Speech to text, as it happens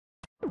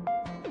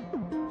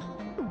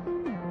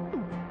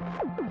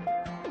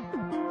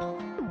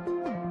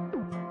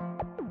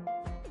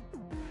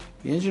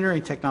The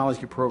engineering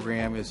technology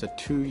program is a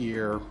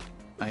 2-year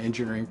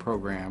engineering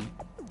program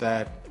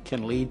that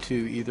can lead to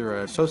either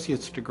an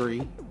associate's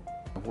degree,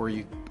 where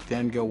you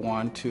then go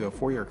on to a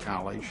 4-year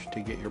college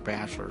to get your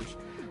bachelor's,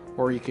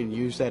 or you can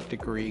use that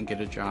degree and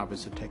get a job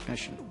as a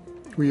technician.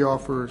 We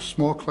offer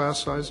small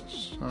class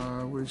sizes.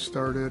 We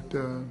start at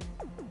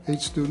 8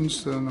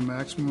 students and a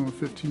maximum of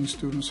 15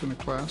 students in a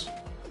class.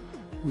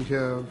 We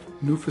have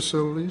new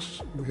facilities,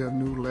 we have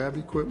new lab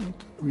equipment.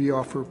 We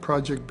offer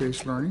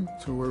project-based learning,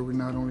 so where we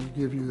not only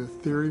give you the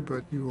theory,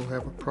 but you will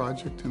have a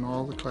project in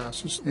all the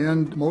classes.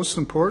 And most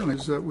important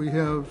is that we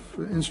have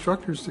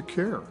instructors that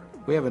care.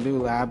 We have a new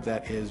lab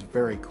that is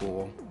very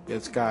cool.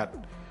 It's got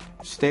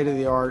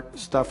state-of-the-art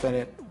stuff in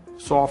it,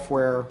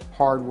 software,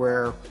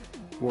 hardware.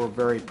 We're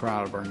very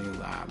proud of our new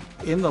lab.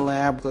 In the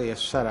lab, we have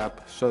set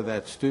up so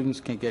that students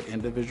can get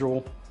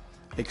individual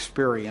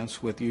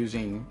experience with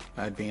using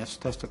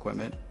advanced test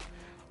equipment,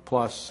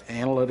 plus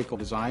analytical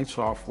design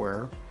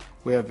software.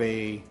 We have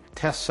a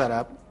test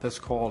setup that's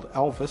called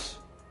Elvis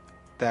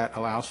that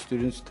allows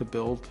students to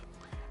build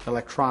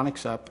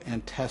electronics up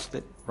and test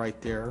it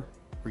right there.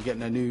 We're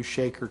getting a new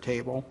shaker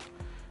table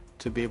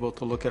to be able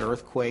to look at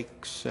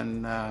earthquakes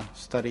and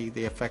study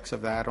the effects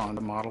of that on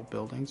the model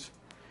buildings.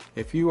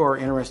 If you are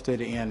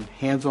interested in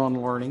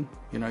hands-on learning,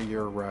 you want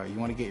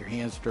to get your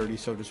hands dirty,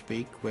 so to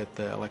speak, with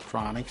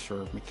electronics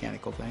or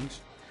mechanical things,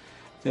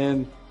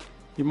 then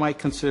you might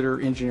consider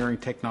engineering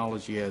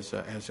technology as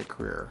a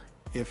career.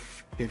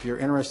 If you're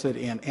interested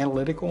in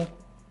analytical,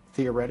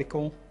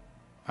 theoretical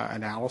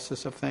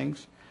analysis of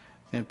things,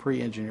 then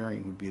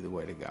pre-engineering would be the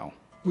way to go.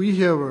 We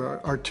have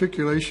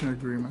articulation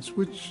agreements.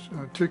 Which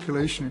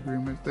articulation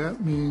agreement?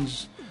 That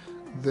means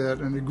that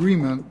an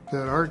agreement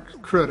that our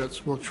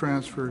credits will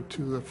transfer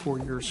to the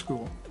 4-year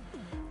school.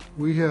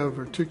 We have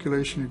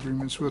articulation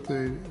agreements with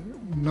a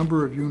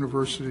number of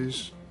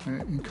universities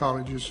and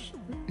colleges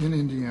in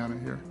Indiana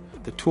here.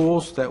 The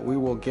tools that we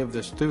will give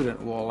the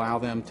student will allow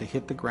them to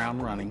hit the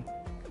ground running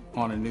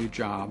on a new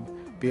job,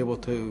 be able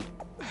to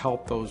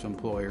help those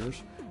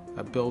employers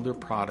build their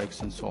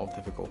products and solve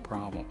difficult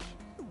problems.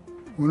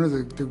 One of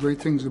the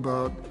great things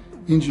about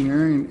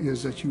engineering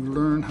is that you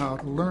learn how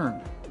to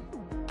learn.